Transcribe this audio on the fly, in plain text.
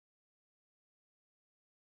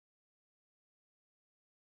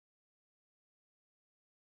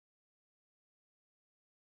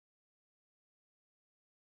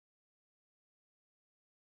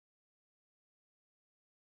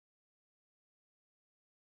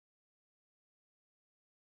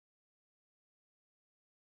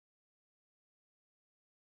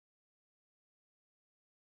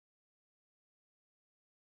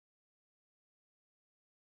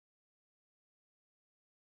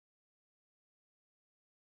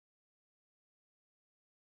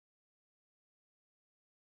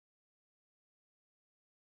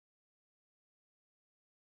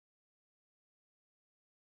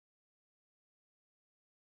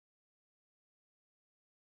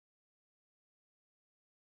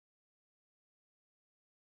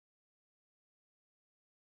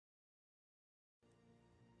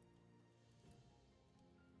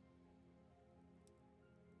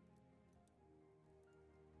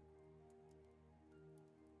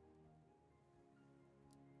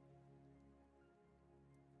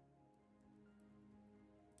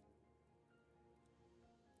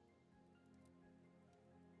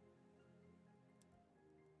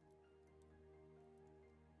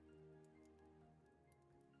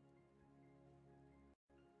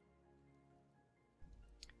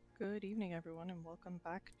Good evening, everyone, and welcome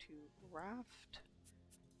back to Raft.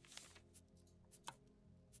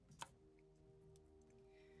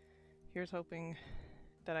 Here's hoping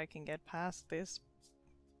that I can get past this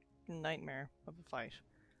nightmare of a fight.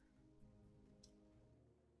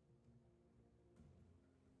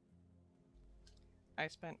 I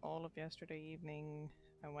spent all of yesterday evening,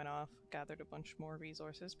 I went off, gathered a bunch more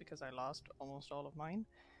resources because I lost almost all of mine.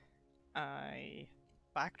 I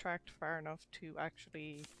backtracked far enough to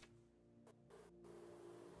actually...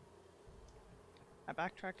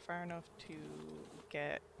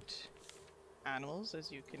 get animals, as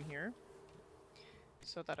you can hear,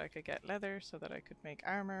 so that I could get leather, so that I could make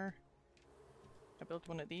armor. I built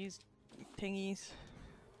one of these thingies.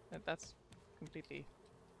 That's completely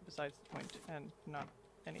besides the point and not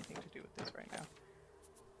anything to do with this right now.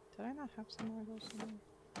 Did I not have some more of those somewhere?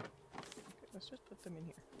 Okay, let's just put them in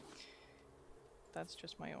here. That's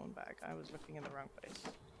just my own bag. I was looking in the wrong place.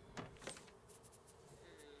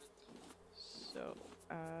 So,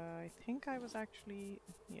 I think I was actually...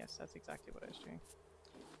 Yes, that's exactly what I was doing.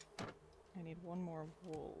 I need one more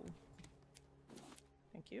wool.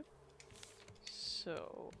 Thank you.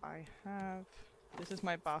 So, I have... This is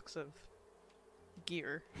my box of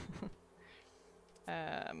gear.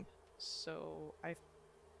 So, I've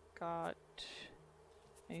got...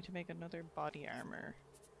 I need to make another body armor.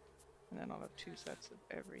 And then I'll have 2 sets of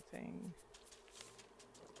everything.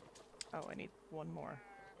 Oh, I need one more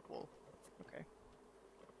wool. Okay.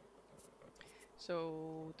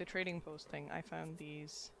 So, the trading post thing, I found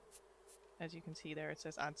these, as you can see there, it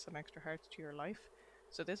says add some extra hearts to your life.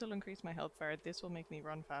 So this will increase my health bar, this will make me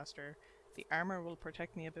run faster, the armor will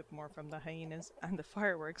protect me a bit more from the hyenas and the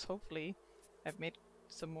fireworks, hopefully. I've made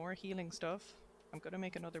some more healing stuff. I'm gonna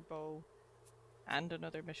make another bow and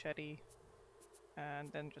another machete,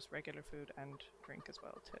 and then just regular food and drink as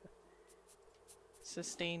well to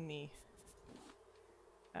sustain me.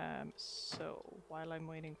 So while I'm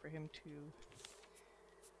waiting for him to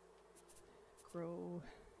grow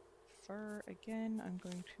fur again, I'm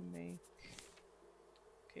going to make...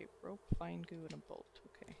 Okay, rope, fine goo, and a bolt.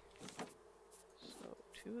 Okay. So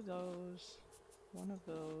 2 of those, 1 of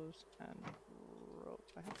those, and rope.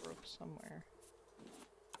 I have rope somewhere.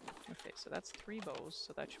 Okay, so that's 3 bows,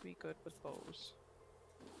 so that should be good with bows.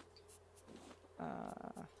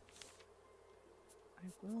 I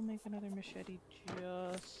will make another machete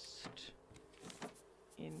just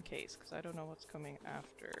in case, because I don't know what's coming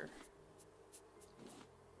after.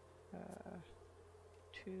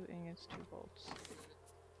 2 ingots, 2 bolts.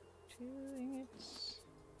 2 ingots.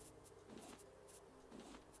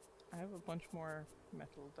 I have a bunch more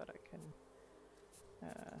metal that I can...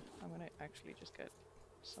 I'm gonna actually just get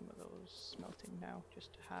some of those smelting now,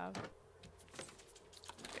 just to have.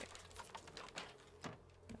 Okay.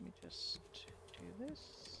 Let me just do this.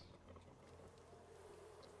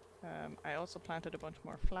 I also planted a bunch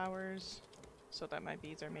more flowers, so that my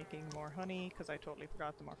bees are making more honey, because I totally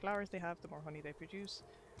forgot the more flowers they have, the more honey they produce.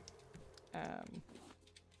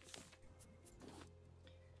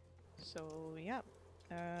 So yeah,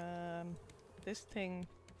 this thing,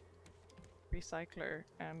 recycler,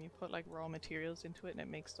 you put like raw materials into it and it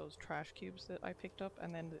makes those trash cubes that I picked up,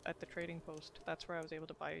 and then at the trading post, that's where I was able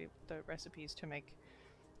to buy the recipes to make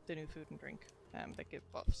the new food and drink that give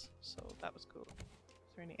buffs, so that was cool.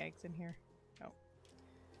 Is there any eggs in here? No.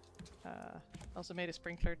 Also made a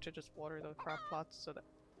sprinkler to just water the crop plots, so that...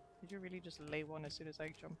 Did you really just lay one as soon as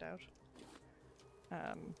I jumped out?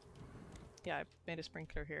 Yeah, I made a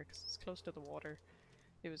sprinkler here because it's close to the water.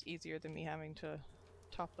 It was easier than me having to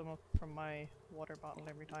top them up from my water bottle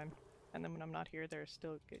every time. And then when I'm not here, they're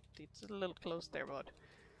still good. It's a little close there, bud.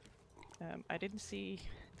 I didn't see...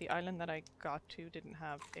 The island that I got to didn't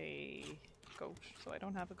have a goat, so I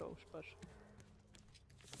don't have a goat, but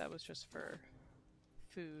that was just for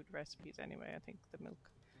food recipes anyway, I think, the milk.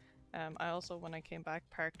 I also, when I came back,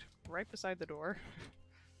 parked right beside the door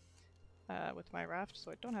with my raft, so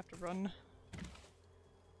I don't have to run.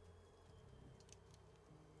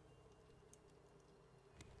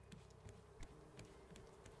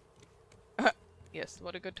 Yes,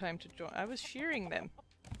 what a good time to join. I was shearing them.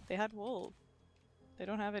 They had wool. They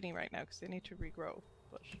don't have any right now because they need to regrow,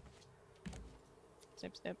 but...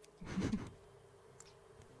 Snip snip.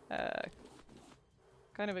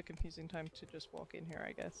 Kind of a confusing time to just walk in here,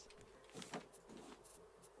 I guess.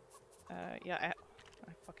 Yeah,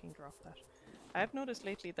 I fucking dropped that. I have noticed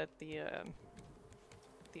lately that the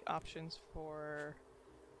options for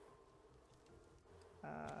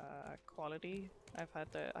quality, I've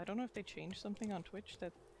had the... I don't know if they changed something on Twitch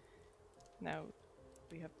that now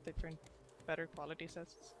we have different better quality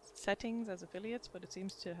settings as affiliates, but it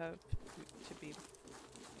seems to have to be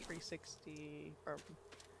 360, or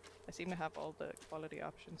I seem to have all the quality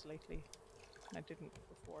options lately, and I didn't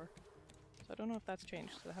before. So I don't know if that's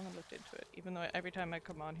changed, so I haven't looked into it. Even though every time I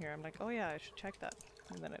come on here I'm like, oh yeah, I should check that,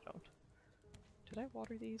 and then I don't. Did I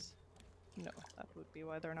water these? No, that would be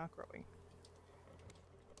why they're not growing.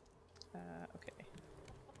 Okay.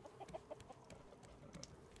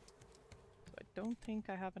 So I don't think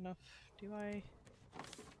I have enough, do I?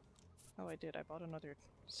 Oh, I did, I bought another.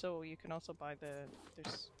 So you can also buy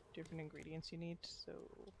there's different ingredients you need, so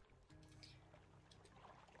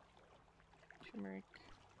turmeric,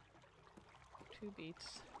 2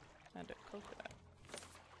 beets, and a coconut.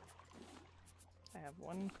 I have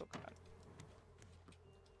 1 coconut.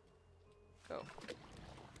 Go.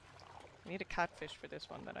 I need a catfish for this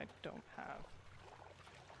one that I don't have.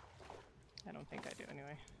 I don't think I do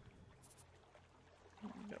anyway.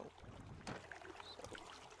 No. So.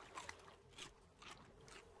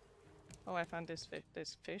 Oh, I found this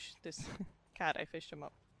fish, this cat, I fished him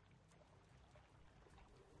up.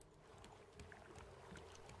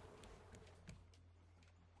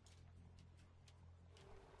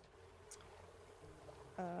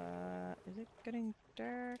 Is it getting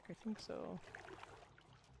dark? I think so.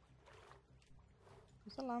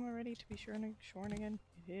 Is the llama ready to be shorn again?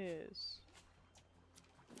 It is.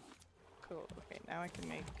 Cool. Okay, now I can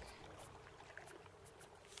make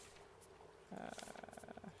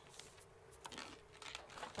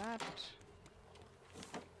that.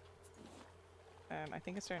 I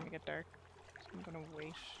think it's starting to get dark, so I'm gonna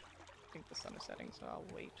wait. I think the sun is setting, so I'll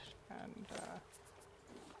wait, and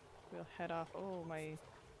we'll head off. Oh,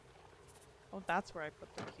 oh, that's where I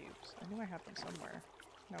put the cubes. I knew I had them somewhere.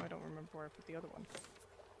 Now I don't remember where I put the other one.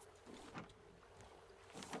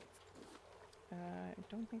 I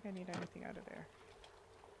don't think I need anything out of there.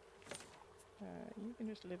 You can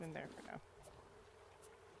just live in there for now.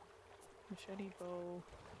 Machete, bow.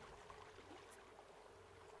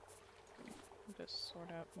 Okay, I'll just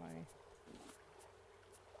sort out my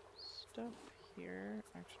stuff here,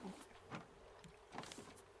 actually.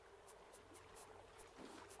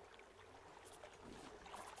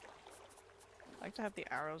 I like to have the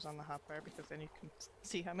arrows on the hotbar because then you can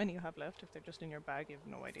see how many you have left. If they're just in your bag, you have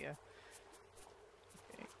no idea.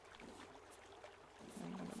 Okay.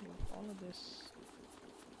 I'm gonna move all of this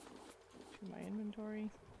to my inventory.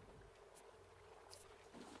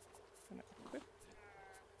 I'm gonna equip.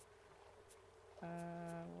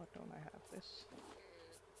 What don't I have? This.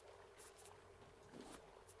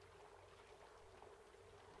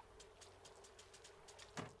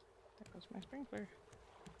 There goes my sprinkler.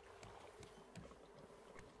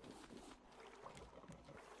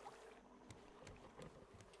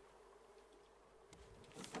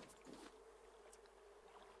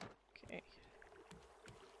 Okay.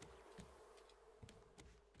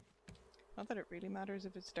 Not that it really matters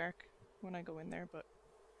if it's dark when I go in there, but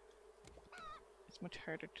it's much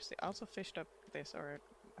harder to see. I also fished up this, or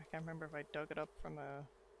I can't remember if I dug it up from a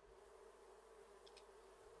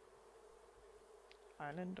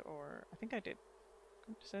island, or I think I did.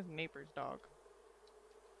 It says neighbor's dog.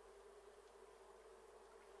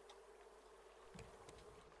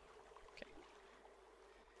 Okay.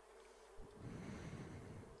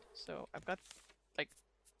 So I've got like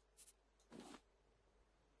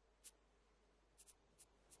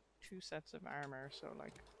 2 sets of armor, so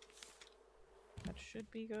like that should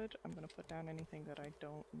be good. I'm gonna put down anything that I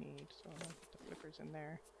don't need, so I'm gonna put the flippers in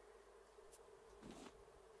there.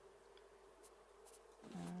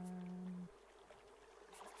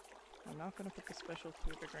 I'm not gonna put the special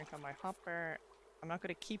food or drink on my hopper. I'm not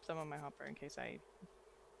gonna keep them on my hopper in case I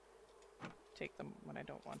take them when I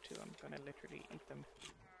don't want to. I'm gonna literally eat them.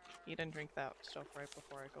 Eat and drink that stuff right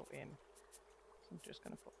before I go in. So I'm just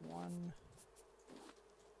gonna put 1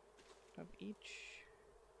 of each.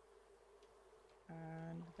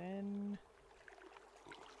 And then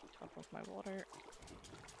top of my water.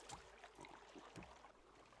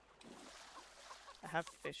 I have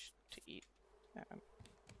fish to eat.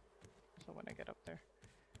 So when I get up there.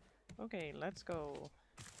 Okay, let's go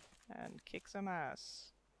and kick some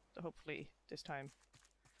ass. Hopefully this time.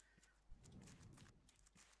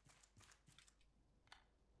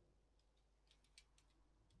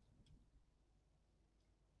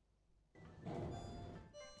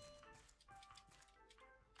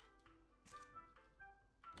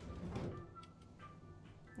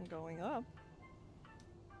 I'm going up.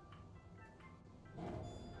 I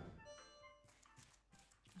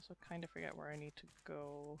also kind of forget where I need to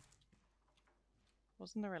go.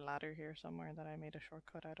 Wasn't there a ladder here somewhere that I made a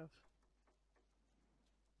shortcut out of?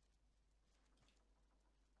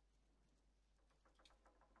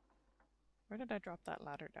 Where did I drop that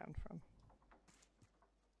ladder down from?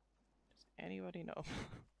 Anybody know?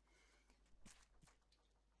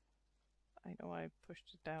 I know I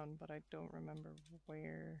pushed it down, but I don't remember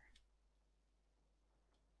where.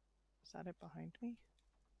 Is that it behind me?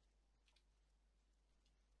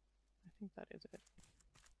 I think that is it.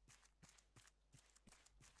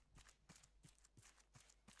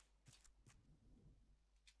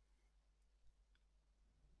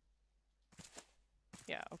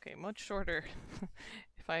 Yeah, okay, much shorter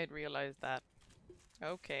if I had realized that.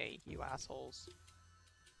 Okay, you assholes.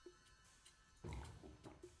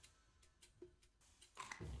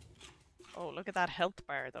 Oh, look at that health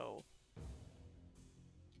bar though.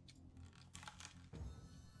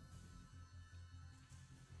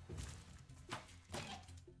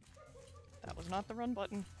 That was not the run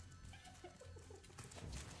button.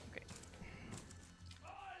 Okay.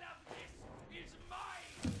 All of this is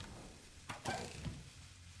mine.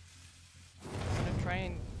 I'm gonna try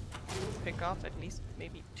and pick off at least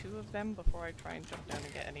maybe 2 of them before I try and jump down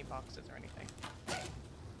and get any boxes or anything.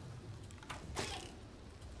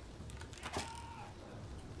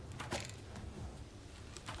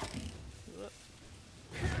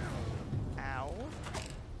 Ow.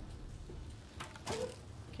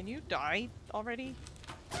 Can you die already?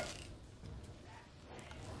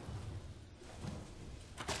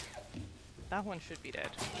 That one should be dead.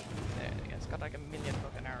 There, yeah, it's got like a million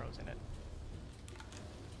fucking arrows in it.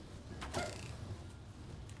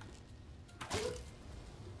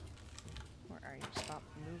 Where are you? Stop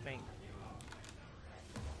moving.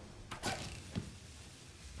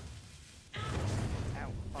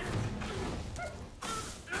 Ow, fuck.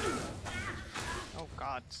 Oh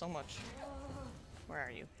god, so much. Where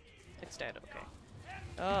are you? It's dead, okay.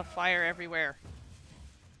 Oh, fire everywhere.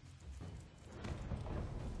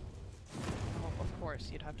 Oh, of course,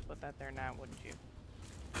 you'd have to put that there now, wouldn't you?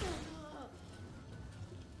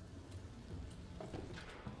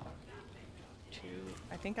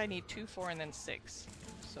 I think I need 2, 4, and then 6.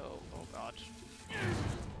 So, oh god.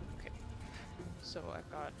 Okay. So I've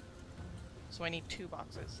got... So I need 2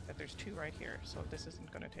 boxes. There's 2 right here, so this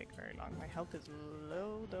isn't going to take very long. My health is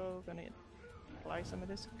low, though. Gonna apply some of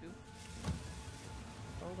this goop.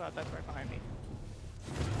 Oh god, that's right behind me.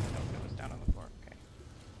 Nope, it was down on the floor. Okay.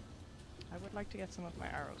 I would like to get some of my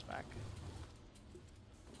arrows back.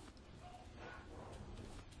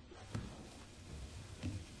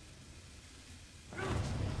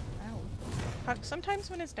 Sometimes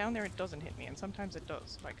when it's down there it doesn't hit me, and sometimes it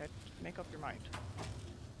does. Like, make up your mind.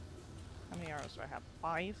 How many arrows do I have?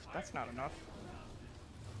 5? That's not enough.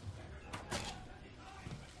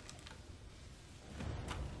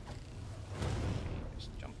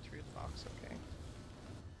 Just jump through the box, okay.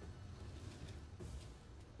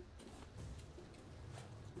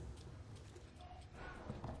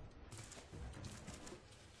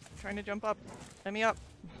 I'm trying to jump up. Let me up.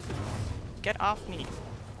 Get off me.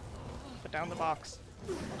 Put down the box.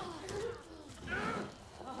 I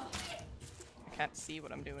can't see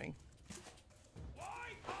what I'm doing.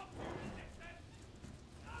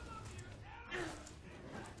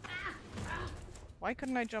 Why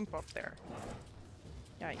couldn't I jump up there?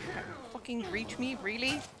 Yeah, you can't fucking reach me,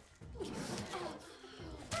 really?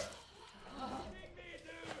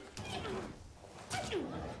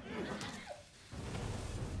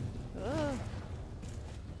 Ugh.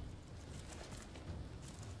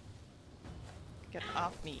 Get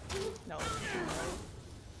off me. No.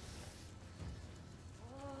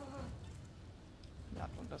 That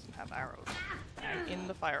one doesn't have arrows. I'm in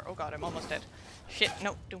the fire. Oh god, I'm almost dead. Shit,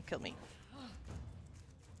 no, don't kill me.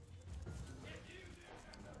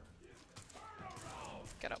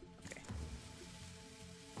 Get up. Okay.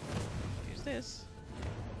 Use this.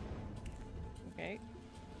 Okay.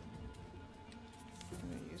 I'm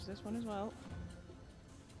gonna use this one as well.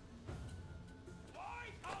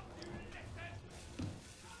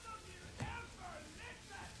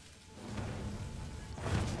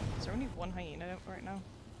 Is there only one hyena right now?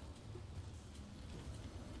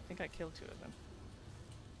 I think I killed 2 of them.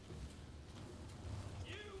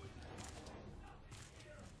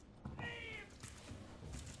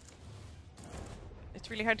 It's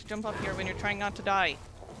really hard to jump up here when you're trying not to die.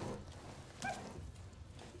 I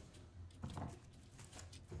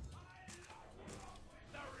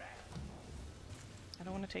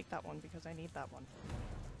don't want to take that one because I need that one.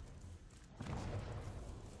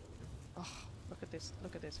 Oh, look at this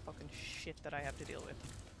fucking shit that I have to deal with.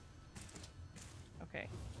 Okay.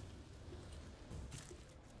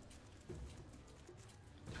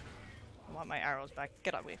 I want my arrows back.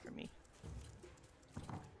 Get away from me.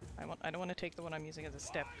 I don't want to take the one I'm using as a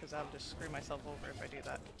step because I'll just screw myself over if I do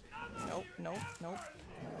that. Nope, nope, nope.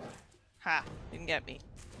 Ha! Didn't get me.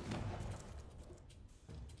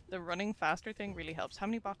 The running faster thing really helps. How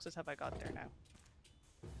many boxes have I got there now?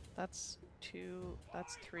 That's 2,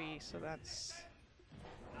 that's 3, so that's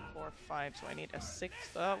 4, 5, so I need a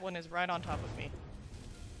 6th. That one is right on top of me.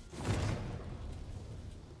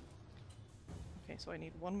 Okay, so I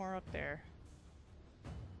need 1 more up there.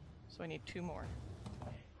 So I need 2 more.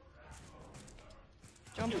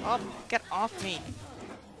 Jump up! Get off me!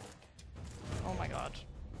 Oh my god.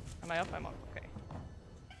 Am I up? I'm up. Okay.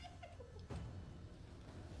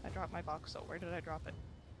 I dropped my box, so where did I drop it?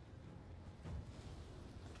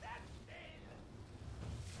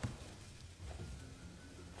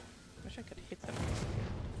 Wish I could hit them.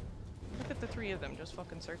 Look at the 3 of them just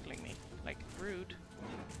fucking circling me. Like, rude.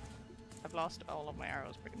 I've lost all of my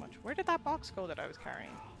arrows pretty much. Where did that box go that I was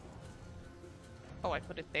carrying? Oh, I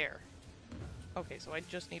put it there. Okay, so I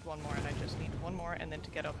just need 1 more, and I just need 1 more, and then to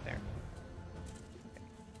get up there.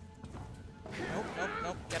 Okay. Nope, nope,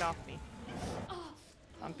 nope. Get off me.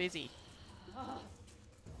 I'm busy.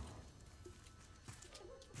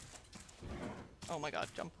 Oh my god,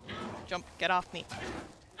 jump. Jump, get off me.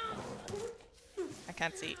 I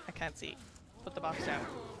can't see, I can't see. Put the box down.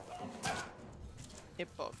 It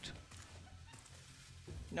bugged.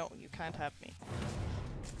 No, you can't have me.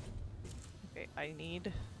 Okay, I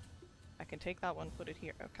can take that one, put it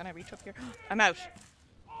here. Oh, can I reach up here? I'm out!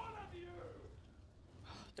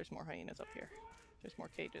 There's more hyenas up here. There's more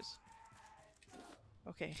cages.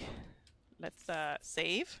 Okay, let's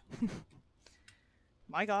save.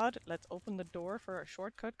 My god, let's open the door for a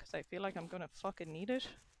shortcut, because I feel like I'm gonna fucking need it.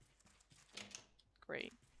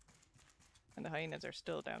 Great. And the hyenas are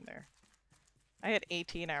still down there. I had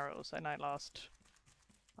 18 arrows, and I lost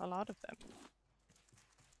a lot of them.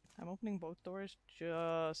 I'm opening both doors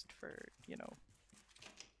just for, you know...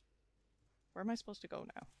 Where am I supposed to go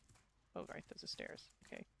now? Oh, right, there's the stairs.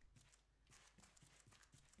 Okay.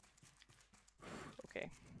 Okay.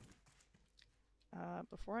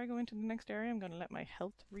 Before I go into the next area, I'm gonna let my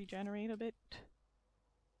health regenerate a bit.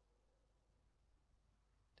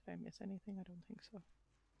 Did I miss anything? I don't think so.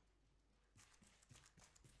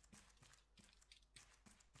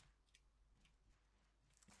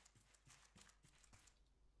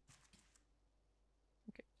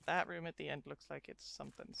 Okay, that room at the end looks like it's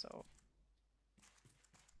something, so...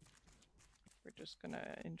 We're just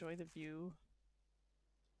gonna enjoy the view.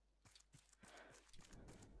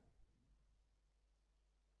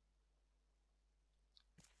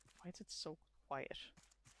 Why is it so quiet?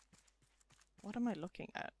 What am I looking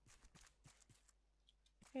at?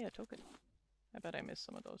 Hey, a token. I bet I missed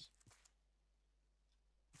some of those.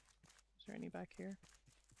 Is there any back here?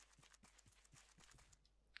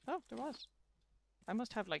 Oh, there was. I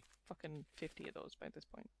must have like fucking 50 of those by this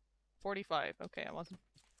point. 45. Okay, I wasn't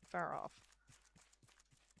far off.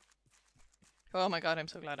 Oh my god, I'm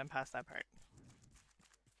so glad I'm past that part.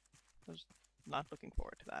 I was not looking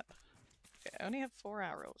forward to that. Okay, I only have 4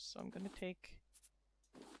 arrows, so I'm gonna take...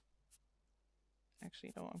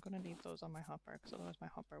 Actually, no, I'm gonna leave those on my hotbar, because otherwise my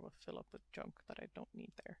hotbar will fill up with junk that I don't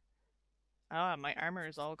need there. Ah, my armor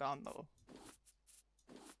is all gone though.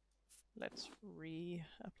 Let's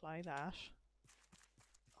reapply that.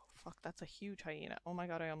 Oh fuck, that's a huge hyena. Oh my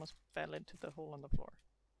god, I almost fell into the hole on the floor.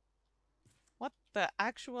 What the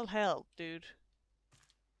actual hell, dude?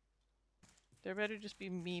 There better just be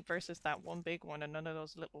me versus that one big one and none of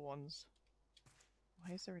those little ones.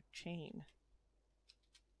 Why is there a chain?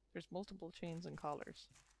 There's multiple chains and collars.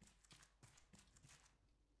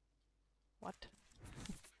 What?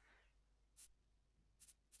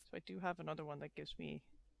 So I do have another one that gives me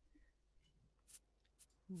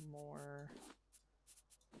more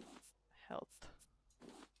health.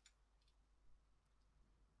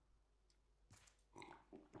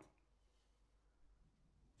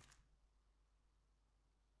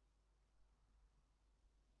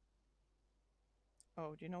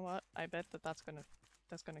 Oh, do you know what? I bet that that's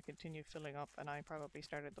gonna continue filling up, and I probably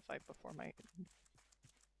started the fight before my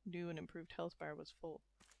new and improved health bar was full.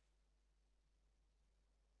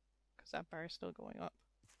 Because that bar is still going up.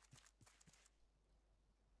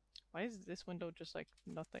 Why is this window just like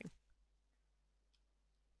nothing?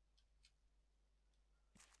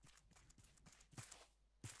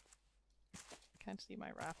 Can't see my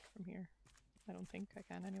raft from here. I don't think I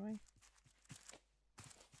can anyway.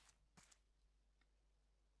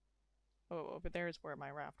 Oh, over there is where my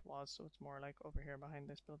raft was, so it's more like over here behind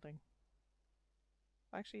this building.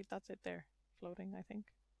 Actually, that's it there. Floating, I think.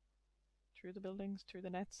 Through the buildings, through the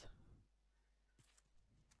nets.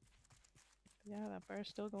 Yeah, that bar is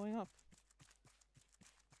still going up.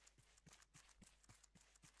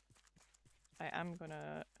 I am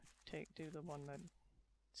gonna do the one that...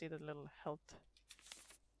 See the little health...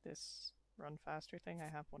 This run faster thing. I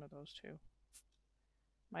have one of those too.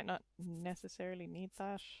 Might not necessarily need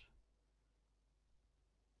that.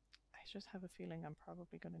 I just have a feeling I'm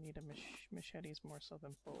probably going to need a machetes more so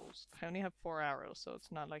than bows. I only have 4 arrows, so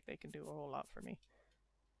it's not like they can do a whole lot for me.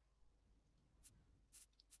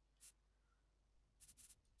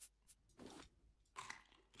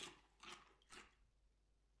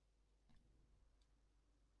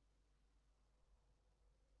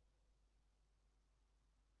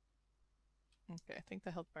 Okay, I think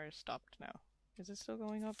the health bar is stopped now. Is it still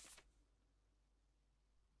going up?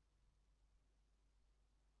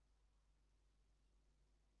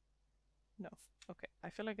 No. Okay, I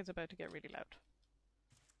feel like it's about to get really loud.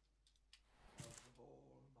 Of all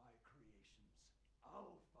my creations,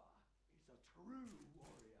 Alpha is a true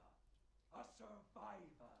warrior, a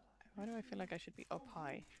survivor. Why do I feel like I should be up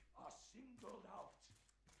high? Are singled out.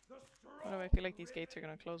 The Why do I strong feel like these gates are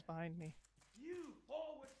going to close behind me? You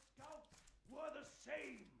forward scouts were the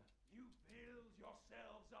same. You build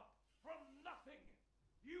yourselves up from nothing.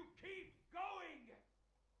 You keep going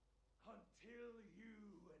until you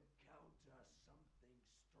encounter something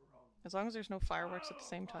strong. As long as there's no fireworks at the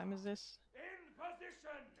same time as this. In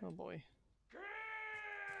position. Oh boy. Kill!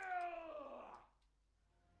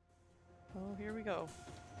 Oh, here we go.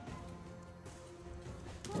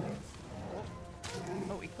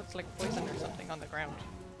 Oh, he puts like poison or something on the ground.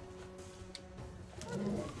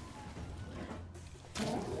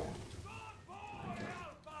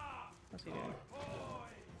 What's he doing?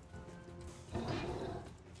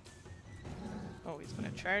 Oh, he's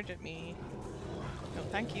gonna charge at me. No,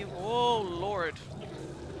 thank you. Oh, Lord.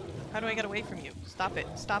 How do I get away from you? Stop it.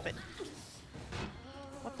 Stop it.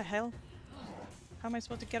 What the hell? How am I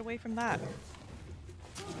supposed to get away from that?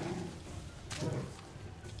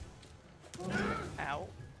 Ow.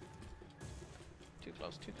 Too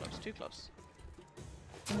close, too close, too close.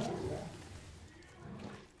 Okay,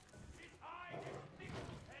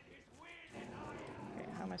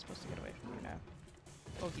 how am I supposed to get away from you now?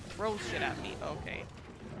 Oh, he throws shit at me. Okay.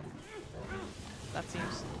 That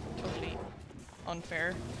seems totally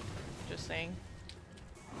unfair. Just saying.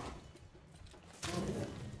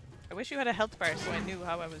 I wish you had a health bar so I knew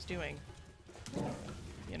how I was doing.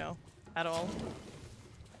 You know, at all.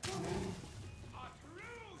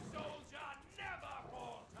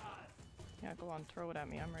 Yeah, go on, throw it at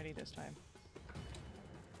me. I'm ready this time.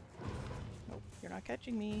 Nope, you're not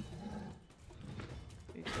catching me.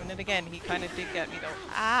 He's doing it again. He kind of did get me though.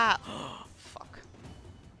 Ah! Fuck.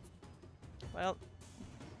 Well.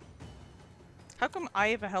 How come I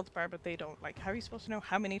have a health bar but they don't? Like, how are you supposed to know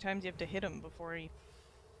how many times you have to hit him before he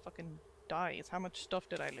fucking dies? How much stuff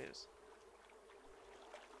did I lose?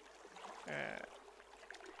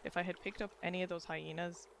 If I had picked up any of those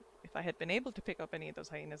hyenas, if I had been able to pick up any of those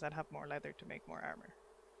hyenas, I'd have more leather to make more armor.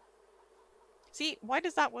 See, why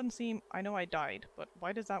does that one seem... I know I died, but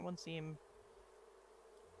why does that one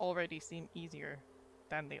already seem easier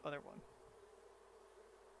than the other one?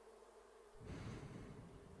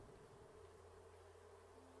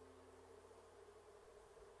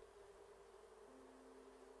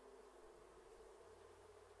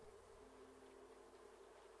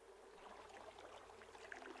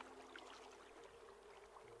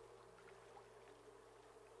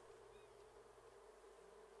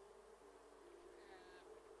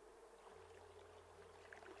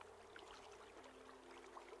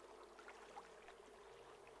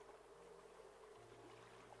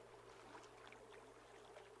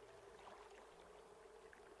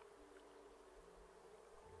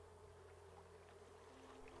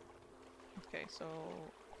 Okay, so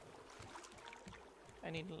I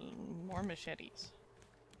need more machetes.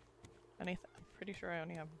 And I'm pretty sure I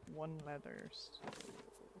only have one leather, so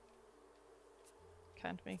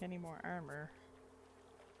can't make any more armor.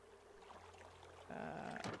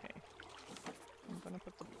 Okay. I'm gonna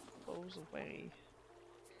put the bows away.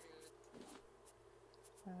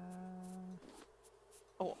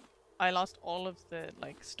 Oh, I lost all of the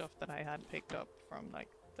like stuff that I had picked up from like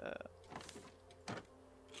the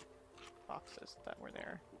boxes that were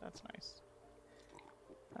there. That's nice.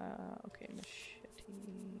 Okay,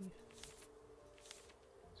 machete.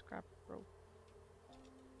 Scrap rope.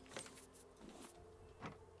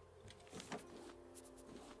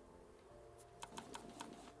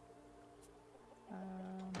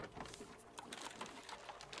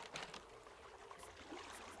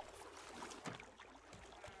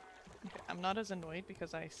 Okay, I'm not as annoyed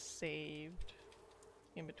because I saved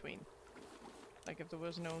in between. Like, if there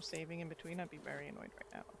was no saving in between, I'd be very annoyed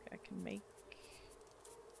right now. Okay, I can make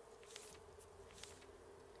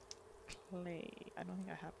clay. I don't think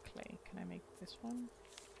I have clay. Can I make this one?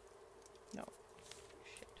 No.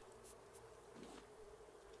 Shit.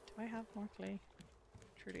 Do I have more clay?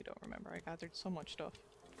 Truly don't remember. I gathered so much stuff.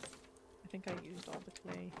 I think I used all the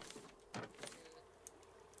clay.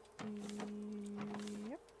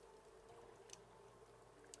 Yep.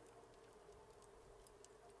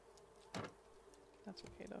 That's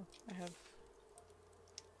okay though. I have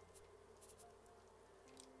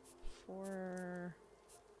 4...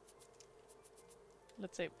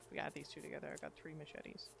 Let's say if we add these two together, I got 3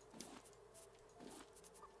 machetes.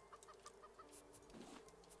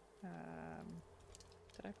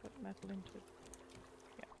 Did I put metal into it?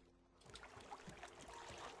 Yeah.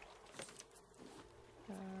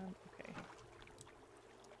 Okay.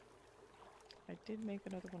 I did make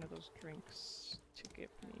another one of those drinks to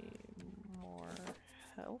give me more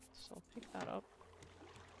health, so I'll pick that up.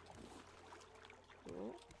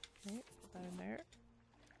 Cool. Okay, put that in there.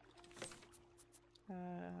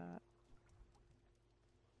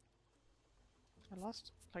 I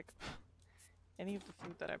lost, like, any of the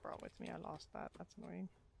food that I brought with me, I lost that. That's annoying.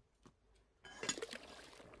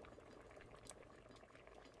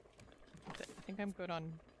 I think I'm good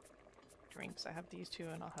on drinks. I have these two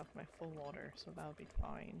and I'll have my full water, so that'll be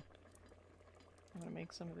fine. I'm gonna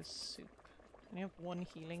make some of this soup. I only have 1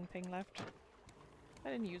 healing thing left. I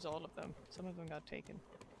didn't use all of them. Some of them got taken.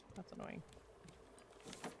 That's annoying.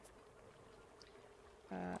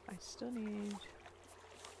 I still need...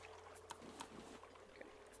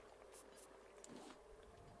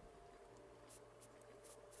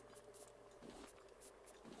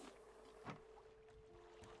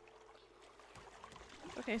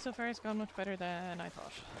 Okay, so far it's gone much better than I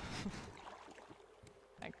thought.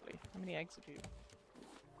 Thankfully. How many eggs did you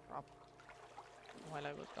crop while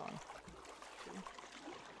I was gone? 2.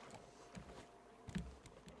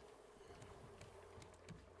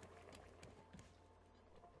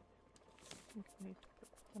 I think I need to put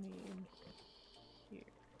 20 in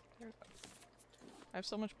here. There we go. I have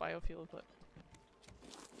so much biofuel, but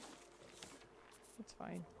it's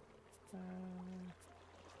fine.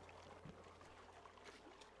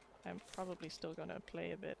 I'm probably still gonna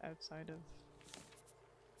play a bit outside of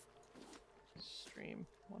stream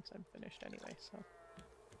once I'm finished anyway, so...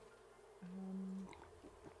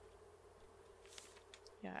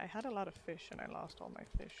 yeah, I had a lot of fish and I lost all my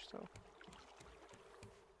fish, so...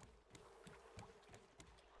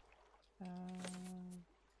 I'm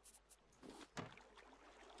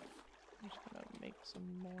just gonna make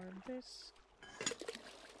some more of this. I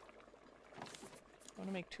don't want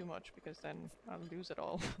to make too much because then I'll lose it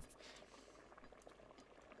all.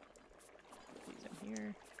 Put these in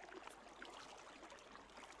here.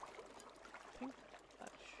 I think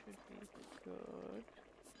that should be good.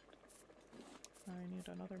 I need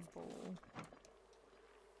another bowl.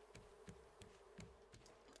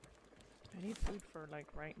 I need food for like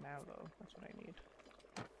right now though, that's what I need.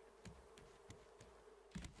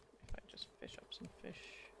 If I just fish up some fish.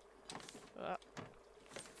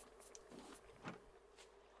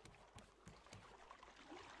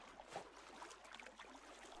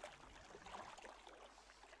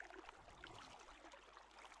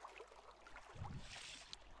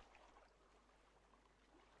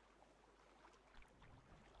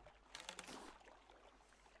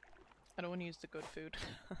 I don't want to use the good food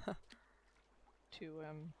to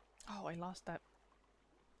oh, I lost that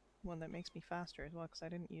one that makes me faster as well because I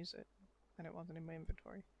didn't use it and it wasn't in my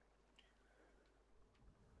inventory.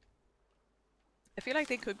 I feel like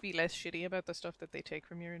they could be less shitty about the stuff that they take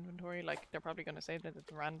from your inventory. Like, they're probably going to say that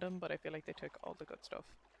it's random, but I feel like they took all the good stuff.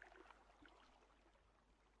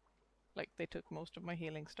 Like, they took most of my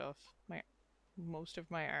healing stuff, most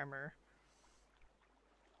of my armor.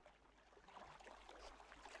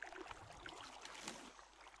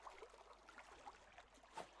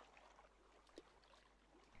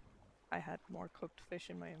 I had more cooked fish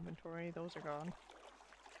in my inventory, those are gone.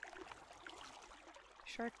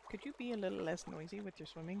 Shark, could you be a little less noisy with your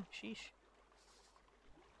swimming? Sheesh.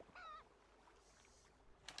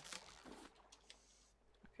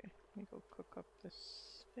 Okay, let me go cook up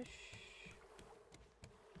this fish.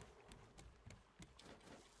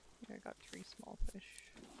 Here I got 3 small fish.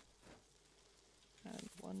 And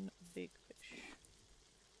 1 big fish.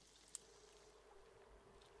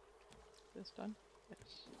 Is this done?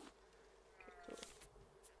 Yes. Okay, cool.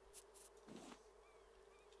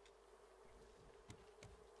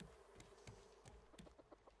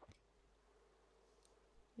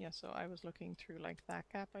 Yeah, so I was looking through like that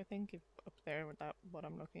gap, I think, if up there with that, what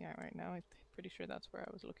I'm looking at right now. I'm pretty sure that's where I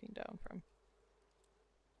was looking down from.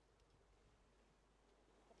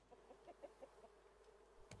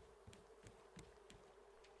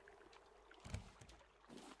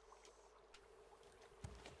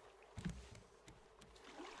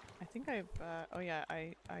 think I've, oh yeah,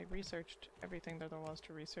 I researched everything that there was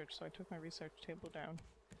to research, so I took my research table down.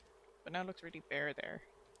 But now it looks really bare there.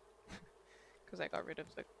 Because I got rid of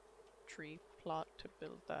the tree plot to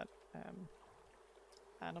build that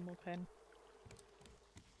animal pen.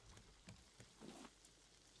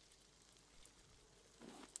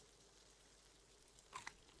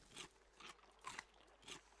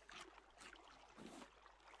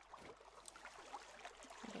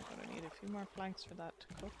 I'm gonna need a few more planks for that to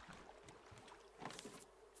cook.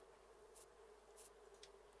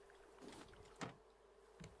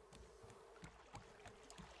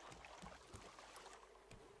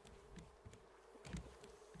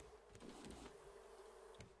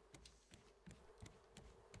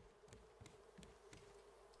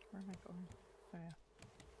 Where am I going? Oh yeah.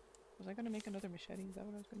 Was I gonna make another machete? Is that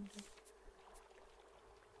what I was gonna do?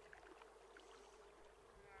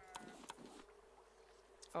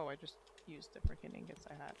 Oh, I just used the freaking ingots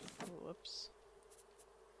I had. Oh, whoops.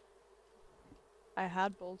 I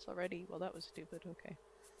had bolts already. Well, that was stupid. Okay.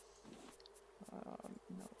 No,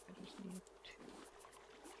 I just need two.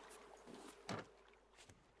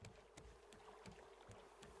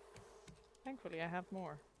 Thankfully, I have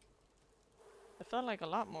more. It felt like a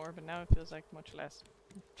lot more, but now it feels like much less.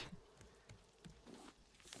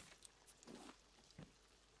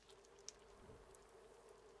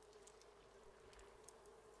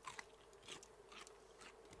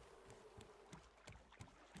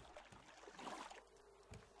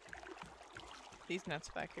 These nets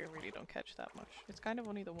back here really don't catch that much. It's kind of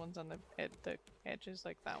only the ones on the edges,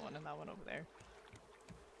 like that one and that one over there.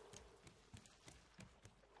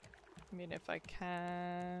 I mean, if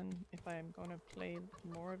I'm gonna play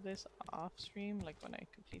more of this off stream, like when I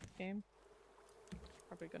complete the game,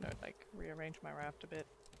 probably gonna like rearrange my raft a bit.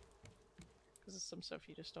 Because there's some stuff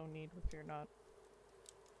you just don't need if you're not.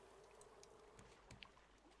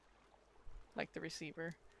 Like the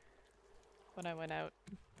receiver. When I went out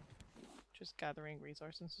just gathering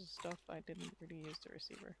resources and stuff, I didn't really use the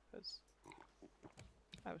receiver because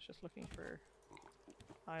I was just looking for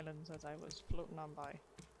islands as I was floating on by.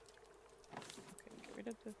 Okay, get rid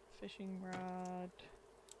of the fishing rod.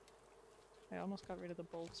 I almost got rid of the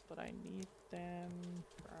bolts, but I need them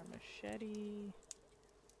for our machete.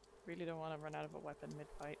 Really don't want to run out of a weapon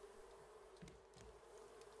mid-fight.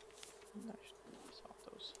 I should swap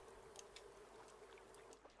those.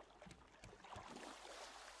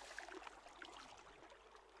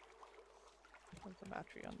 Where's the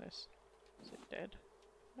battery on this? Is it dead?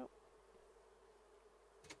 Nope.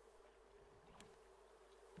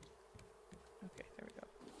 Okay, there we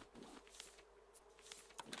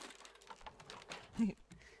go.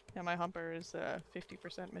 Yeah, my humper is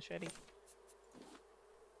 50% machete.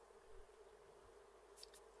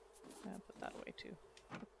 I'll put that away too.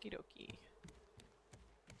 Okie dokie.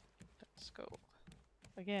 Let's go.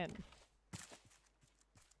 Again.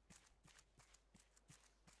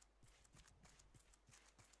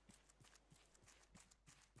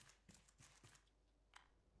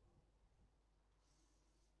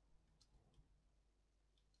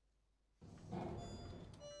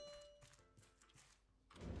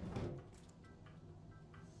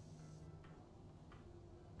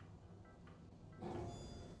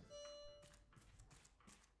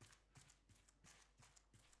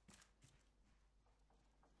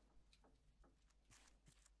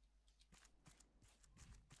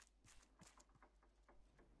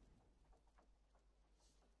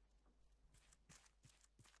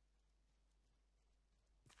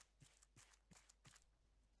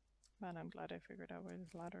 Man, I'm glad I figured out where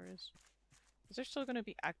this ladder is. Is there still going to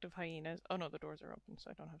be active hyenas? Oh no, the doors are open, so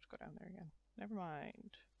I don't have to go down there again. Never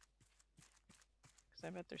mind. Because I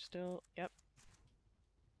bet there's still... Yep.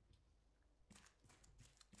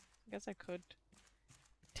 I guess I could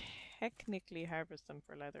technically harvest them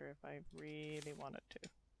for leather if I really wanted to.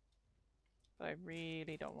 But I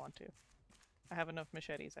really don't want to. I have enough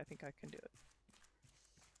machetes, I think I can do it.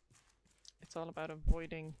 It's all about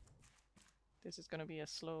avoiding... This is going to be a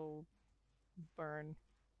slow burn.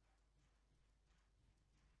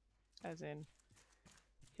 As in,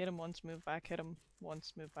 hit him once, move back, hit him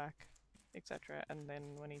once, move back, etc. And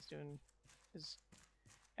then when he's doing his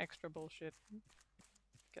extra bullshit,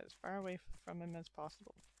 get as far away from him as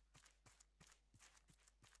possible.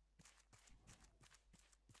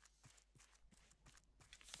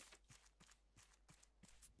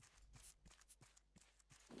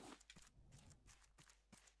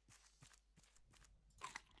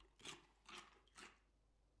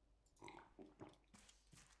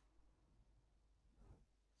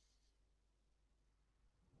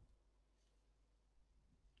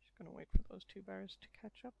 Just gonna wait for those 2 bars to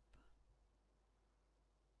catch up.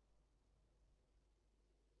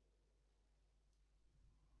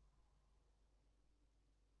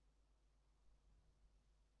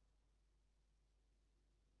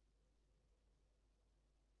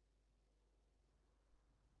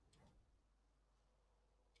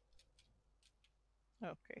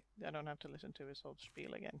 Okay, I don't have to listen to his whole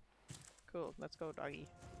spiel again. Cool, let's go, doggy.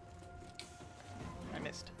 I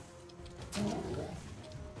missed.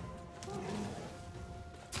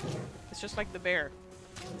 It's just like the bear.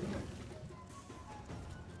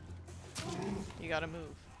 You gotta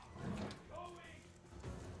move.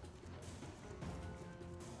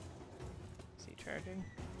 Is he charging?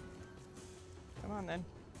 Come on then.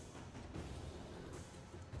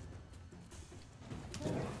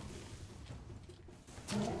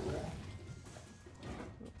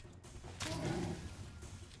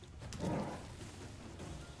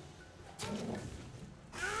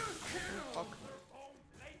 Fuck.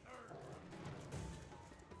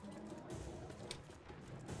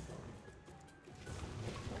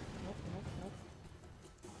 Nope, nope, nope.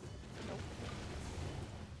 Nope.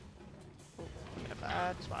 Oh, I'm in a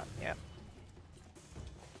bad spot, yep.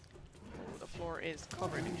 Oh, the floor is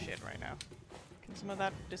covered in shit right now. Can some of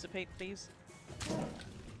that dissipate, please?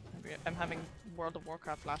 I'm having World of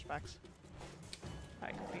Warcraft flashbacks.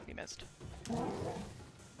 I completely missed. Okay.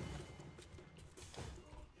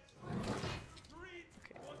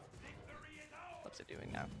 What's it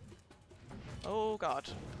doing now? Oh god.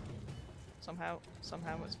 Somehow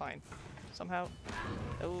it's fine. Somehow.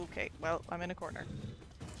 Okay, well, I'm in a corner.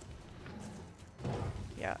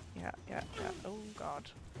 Yeah. Oh god.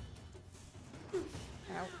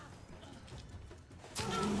 Ow.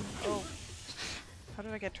 Oh. How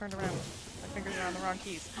did I get turned around? My fingers are on the wrong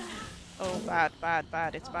keys. Oh, bad.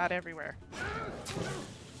 It's bad everywhere.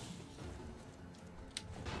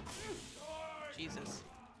 Jesus.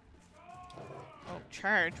 Oh,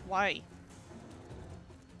 charge. Why?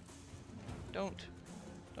 Don't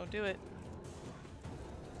do it.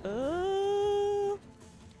 Oh,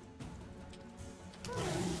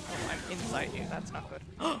 I'm inside you. That's not good.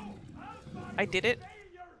 I did it.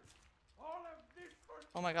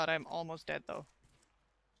 Oh my god, I'm almost dead though.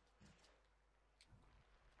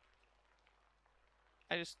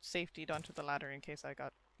 I just safetied onto the ladder in case I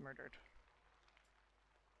got murdered.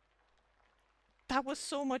 That was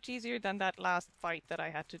so much easier than that last fight that I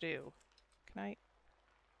had to do. Can I...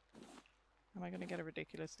 Am I gonna get a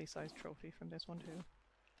ridiculously sized trophy from this one too?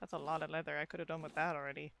 That's a lot of leather. I could have done with that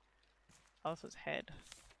already. Alpha's head.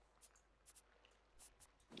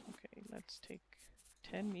 Okay, let's take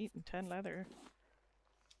 10 meat and 10 leather.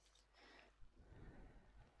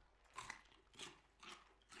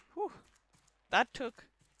 Whew! That took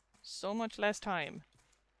so much less time.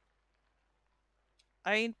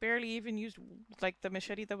 I barely even used, like, the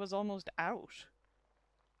machete that was almost out.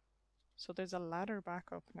 So there's a ladder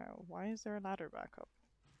backup now. Why is there a ladder backup?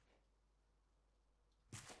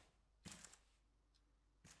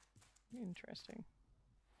 Interesting.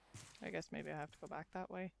 I guess maybe I have to go back that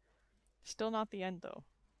way. Still not the end though.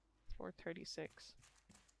 436.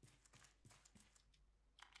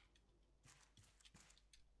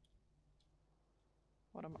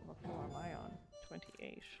 What floor am I on?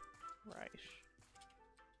 28. Right.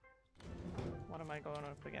 What am I going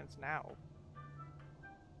up against now?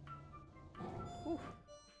 Whew.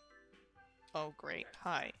 Oh great.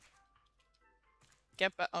 Hi.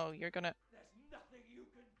 Get back. Oh, you're gonna... There's nothing you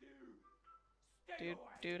can do. Stay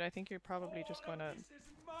Dude, I think you're probably just gonna... This is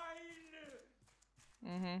mine.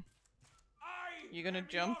 Mm-hmm. I You gonna am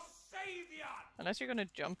jump? your savior. Unless you're gonna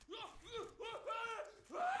jump.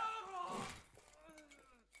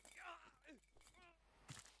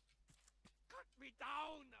 Cut me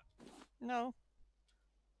down. No.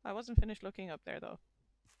 I wasn't finished looking up there though.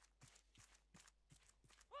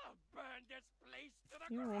 I'll burn this place to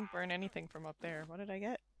the You ground. won't burn anything from up there. What did I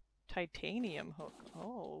get? Titanium hook.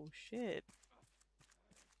 Oh shit.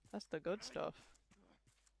 That's the good stuff.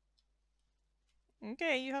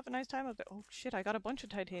 Okay, you have a nice time up there. Oh shit, I got a bunch of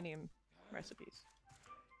titanium recipes.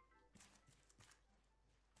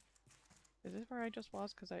 Is this where I just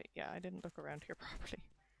was? Because I didn't look around here properly.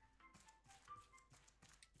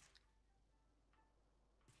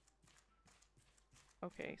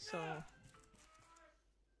 Okay, so...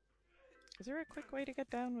 Is there a quick way to get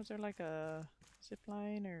down? Was there like a zip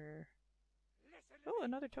line or... Oh,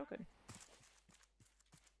 another token.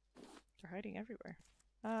 They're hiding everywhere.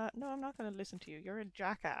 No, I'm not gonna listen to you. You're a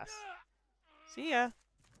jackass. See ya!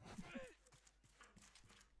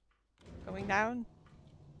 Going down?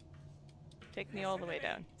 Take me all the way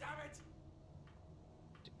down. Damn it.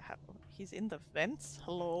 He's in the vents?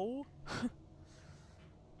 Hello?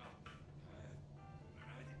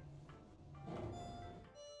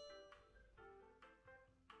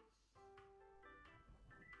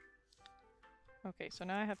 Okay, so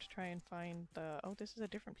now I have to try and find the... Oh, this is a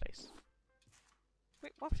different place.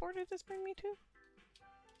 Wait, what floor did this bring me to?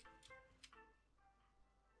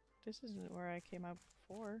 This isn't where I came out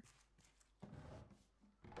before.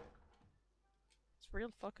 It's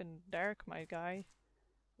real fucking dark, my guy.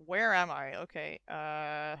 Where am I? Okay,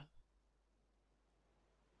 I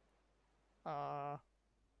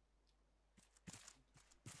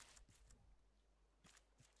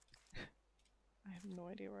have no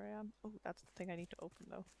idea where I am. Oh, that's the thing I need to open,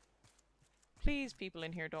 though. Please, people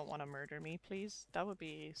in here don't want to murder me, please. That would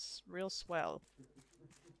be real swell.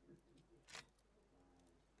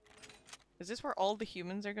 Is this where all the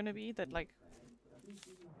humans are gonna be? That, like...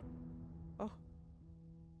 Oh.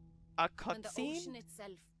 A When the cutscene? ocean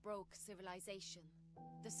itself broke civilization,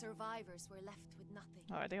 the survivors were left with nothing.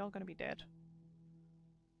 Oh, are they all gonna be dead?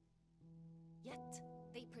 Yet,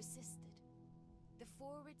 they persisted. The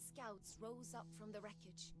forward scouts rose up from the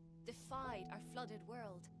wreckage, defied our flooded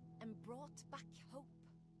world, and brought back hope.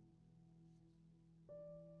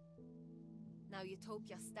 Now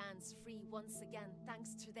Utopia stands free once again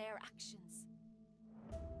thanks to their actions.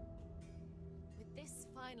 With this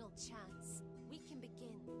final chance, we can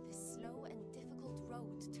begin the slow and difficult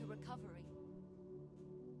road to recovery.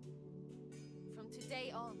 From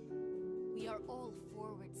today on, we are all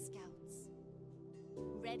forward scouts,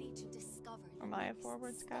 ready to discover the Am I a next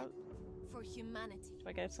forward step scout? for humanity. Do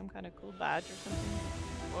I get some kind of cool badge or something?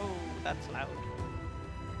 Whoa, that's loud.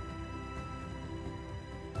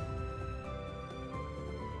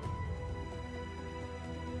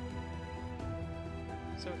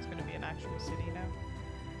 So it's going to be an actual city now.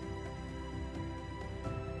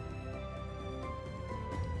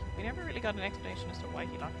 We never really got an explanation as to why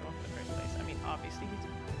he locked them up in the first place. I mean, obviously he's...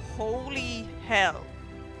 Holy hell!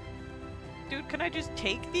 Dude, can I just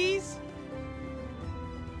take these?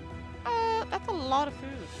 That's a lot of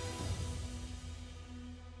food.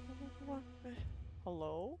 What the...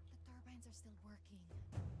 Hello? The turbines are still working.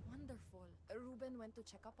 Wonderful. Ruben went to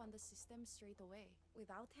check up on the system straight away.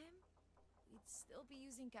 Without him, we'd still be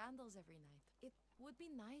using candles every night. It would be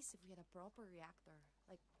nice if we had a proper reactor,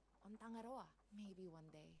 like on Tangaroa, maybe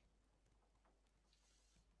one day.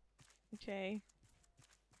 Okay.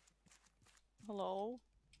 Hello?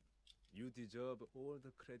 You deserve all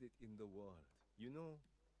the credit in the world. You know,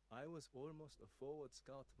 I was almost a forward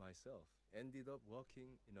scout myself. Ended up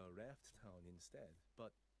working in a raft town instead.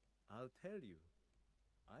 But I'll tell you,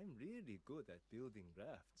 I'm really good at building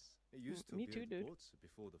rafts. I used to Me build too, dude. boats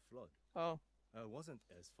before the flood. Oh. Wasn't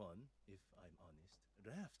as fun, if I'm honest.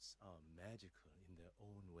 Rafts are magical in their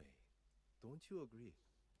own way. Don't you agree?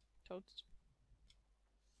 Toads.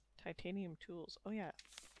 Titanium tools. Oh yeah.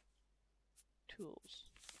 Tools.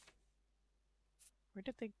 Where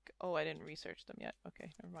did they go? Oh, I didn't research them yet. Okay,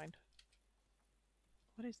 never mind.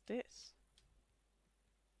 What is this?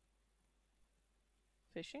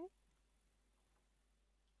 Fishing?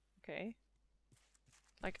 Okay.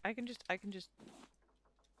 Like, I can just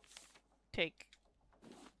take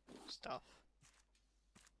stuff.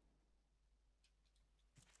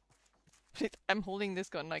 I'm holding this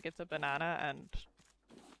gun like it's a banana and...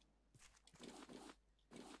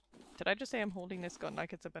 Did I just say I'm holding this gun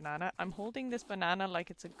like it's a banana? I'm holding this banana like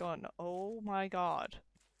it's a gun. Oh my god.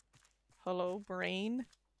 Hello, brain?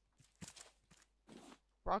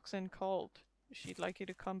 Roxanne called. She'd like you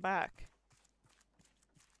to come back.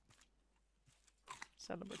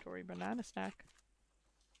 Celebratory banana snack.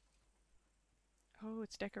 Oh,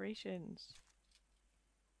 it's decorations.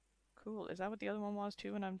 Cool. Is that what the other one was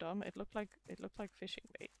too when I'm dumb? It looked like fishing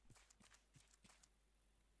bait.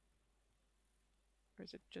 Or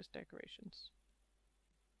is it just decorations?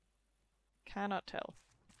 Cannot tell.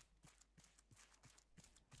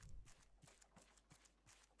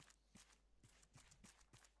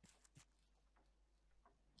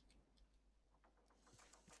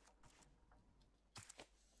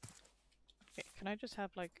 Okay, can I just have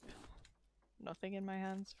like nothing in my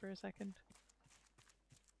hands for a second?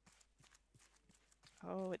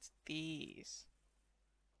 Oh, it's these.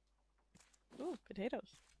 Ooh,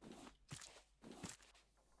 potatoes.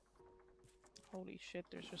 Holy shit,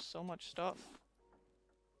 there's just so much stuff.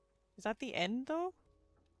 Is that the end, though?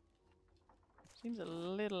 Seems a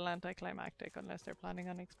little anticlimactic, unless they're planning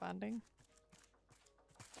on expanding.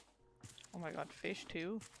 Oh my god, fish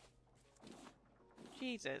too?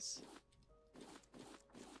 Jesus.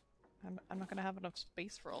 I'm not gonna have enough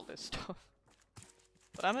space for all this stuff.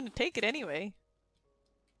 But I'm gonna take it anyway.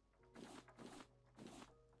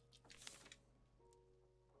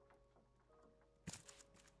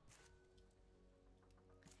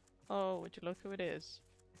 Oh, would you look who it is?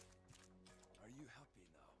 Are you happy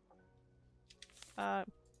now?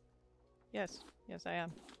 Yes. Yes, I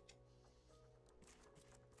am.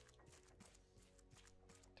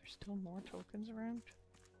 There's still more tokens around?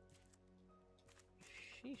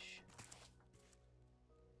 Sheesh.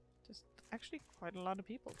 There's actually quite a lot of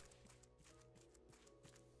people.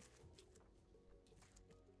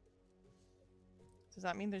 Does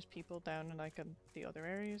that mean there's people down in like the other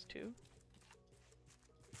areas too?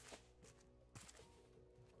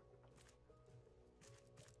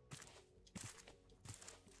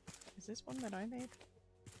 Is this one that I made?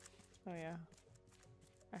 Oh yeah.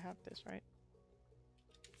 I have this, right?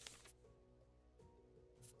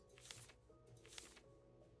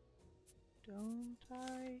 Don't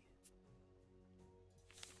I?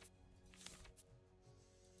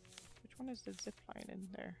 Which one is the zip line in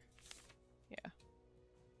there? Yeah.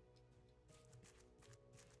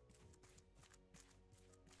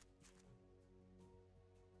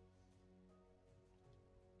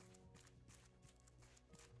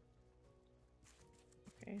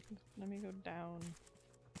 Okay, let me go down.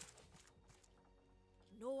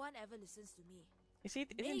 No one ever listens to me. Isn't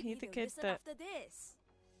he Maybe the they'll kid listen that after this.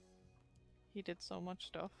 he did so much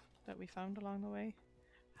stuff that we found along the way?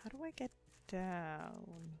 How do I get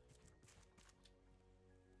down?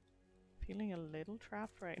 Feeling a little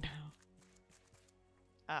trapped right now.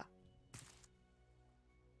 Ah.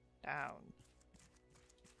 Down.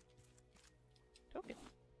 Token.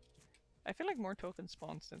 I feel like more tokens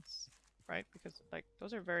spawn since, right? Because like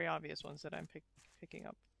those are very obvious ones that I'm picking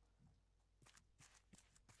up.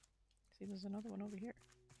 See, there's another one over here.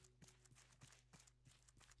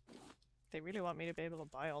 They really want me to be able to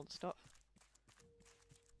buy all the stuff,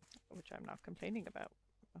 which I'm not complaining about.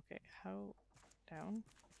 Okay, how down?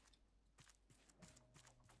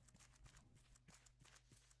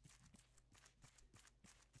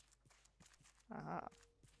 Aha.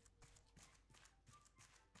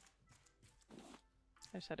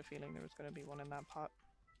 I just had a feeling there was going to be one in that pot.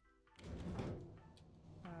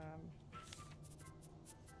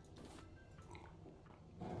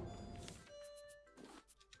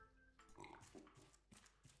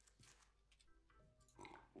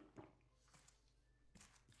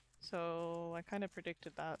 So I kind of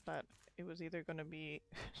predicted that it was either going to be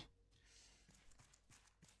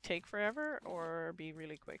take forever or be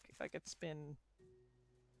really quick. Like it's been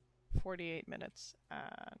 48 minutes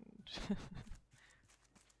and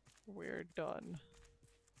we're done.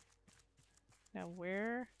 Now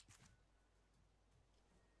where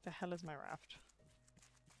the hell is my raft?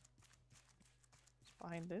 It's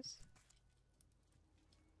behind this.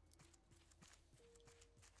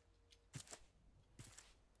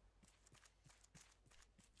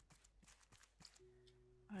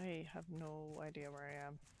 I have no idea where I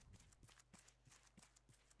am.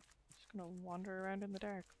 Just gonna wander around in the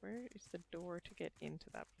dark. Where is the door to get into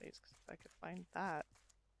that place? Because if I could find that,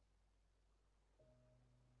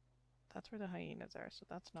 that's where the hyenas are, so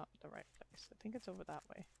that's not the right place. I think it's over that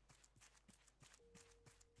way.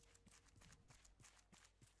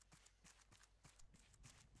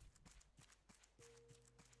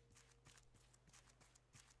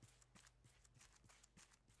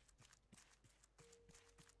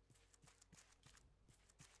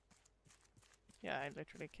 Yeah, I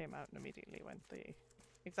literally came out and immediately went the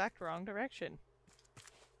exact wrong direction.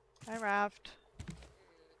 Hi, Raft.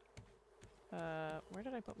 Where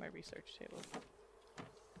did I put my research table?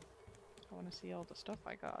 I want to see all the stuff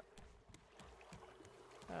I got.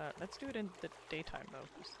 Let's do it in the daytime though,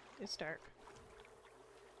 because it's dark.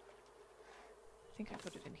 I think I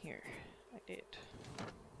put it in here. I did.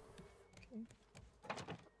 Okay.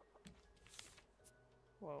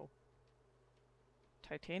 Whoa.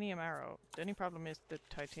 Titanium arrow. The only problem is the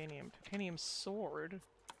titanium. Titanium sword.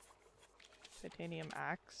 Titanium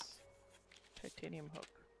axe. Titanium hook.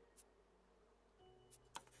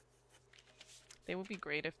 They would be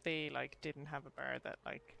great if they like didn't have a bar that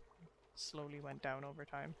like slowly went down over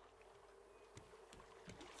time.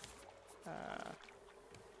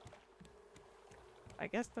 I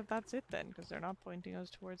guess that's it then, because they're not pointing us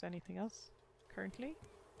towards anything else currently.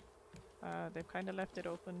 They've kind of left it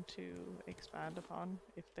open to expand upon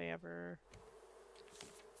if they ever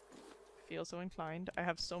feel so inclined. I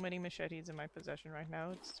have so many machetes in my possession right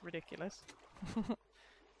now, it's ridiculous.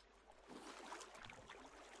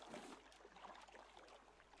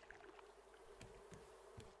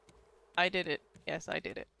 I did it. Yes, I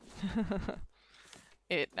did it.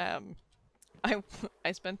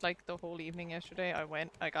 I spent like the whole evening yesterday.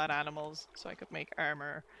 I got animals so I could make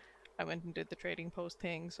armor. I went and did the trading post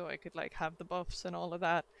thing so I could like have the buffs and all of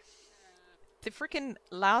that. The freaking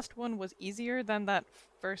last one was easier than that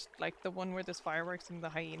first, like the one where there's fireworks and the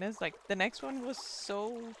hyenas. Like the next one was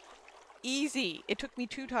so easy. It took me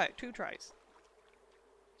two tries.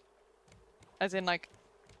 As in like,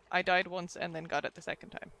 I died once and then got it the second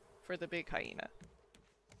time for the big hyena.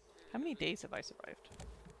 How many days have I survived?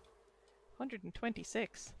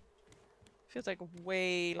 126. Feels like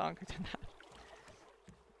way longer than that.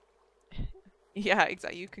 Yeah,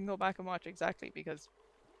 exactly. You can go back and watch exactly because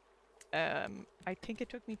I think it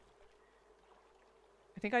took me.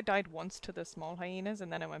 I think I died once to the small hyenas,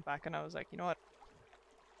 and then I went back and I was like, you know what?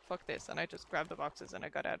 Fuck this, and I just grabbed the boxes and I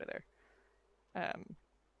got out of there. But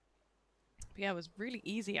yeah, it was really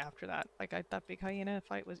easy after that. Like that big hyena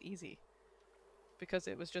fight was easy because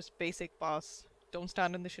it was just basic boss. Don't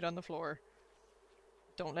stand in the shit on the floor.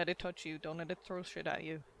 Don't let it touch you. Don't let it throw shit at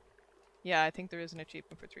you. Yeah, I think there is an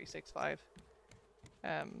achievement for 365.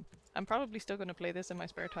 I'm probably still going to play this in my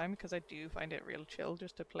spare time because I do find it real chill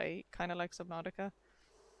just to play, kind of like Subnautica.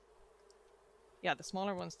 Yeah, the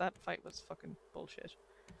smaller ones, that fight was fucking bullshit.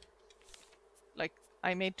 Like,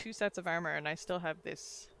 I made 2 sets of armor and I still have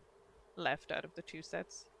this left out of the 2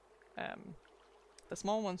 sets. The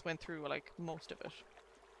small ones went through, like, most of it.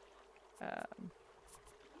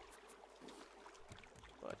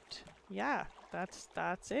 But, yeah, that's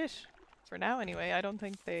it. For now, anyway. I don't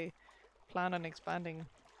think they plan on expanding,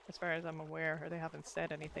 as far as I'm aware, or they haven't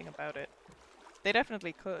said anything about it. They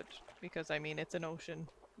definitely could, because, I mean, it's an ocean.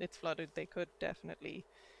 It's flooded. They could definitely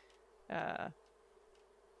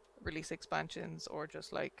release expansions or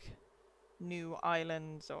just, like, new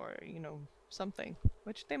islands or, you know, something,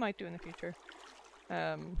 which they might do in the future.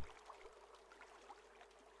 I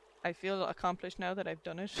feel accomplished now that I've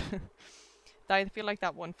done it. I feel like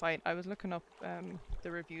that one fight, I was looking up the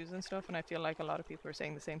reviews and stuff, and I feel like a lot of people are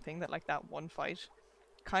saying the same thing, that like that one fight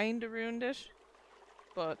kind of ruined it,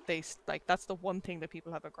 but like that's the one thing that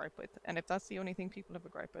people have a gripe with, and if that's the only thing people have a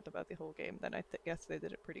gripe with about the whole game, then I guess they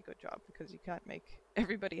did a pretty good job, because you can't make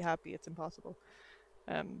everybody happy. It's impossible.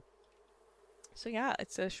 So yeah,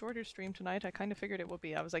 it's a shorter stream tonight. I kind of figured it would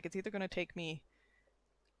be. I was like, it's either going to take me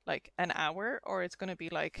like an hour, or it's going to be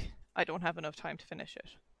like I don't have enough time to finish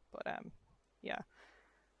it. But yeah.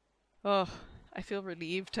 Oh, I feel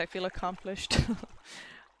relieved. I feel accomplished.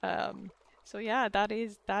 So yeah,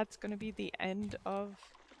 that's going to be the end of.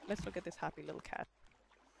 Let's look at this happy little cat.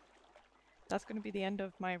 That's going to be the end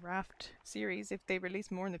of my Raft series. If they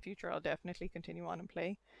release more in the future, I'll definitely continue on and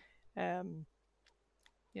play. You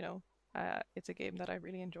know, it's a game that I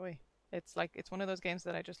really enjoy. It's one of those games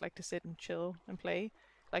that I just like to sit and chill and play.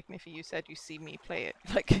 Like Miffy, you said you see me play it,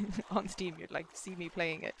 like on Steam, you'd like to see me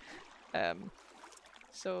playing it.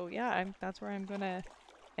 So yeah, that's where I'm gonna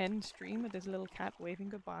end stream, with this little cat waving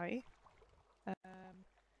goodbye.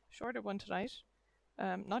 Shorter one tonight.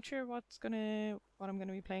 Not sure what I'm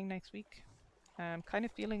gonna be playing next week. Kind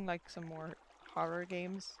of feeling like some more horror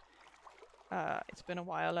games. It's been a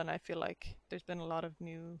while, and I feel like there's been a lot of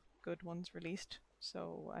new good ones released.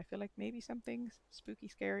 So I feel like maybe something spooky,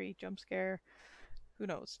 scary, jump scare. Who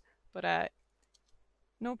knows? But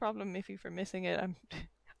no problem, Miffy, for missing it.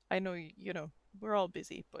 I know you know we're all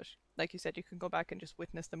busy, but like you said, you can go back and just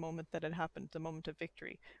witness the moment that it happened, the moment of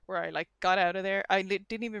victory, where I like got out of there. I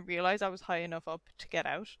didn't even realize I was high enough up to get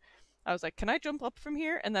out. I was like, can I jump up from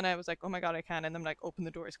here? And then I was like, oh my god, I can. And then like, open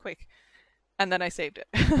the doors quick. And then I saved it.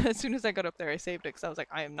 As soon as I got up there, I saved it, because I was like,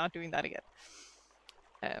 I am not doing that again.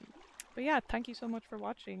 But yeah, thank you so much for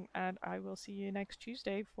watching, and I will see you next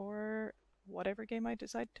Tuesday for whatever game I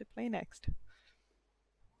decide to play next.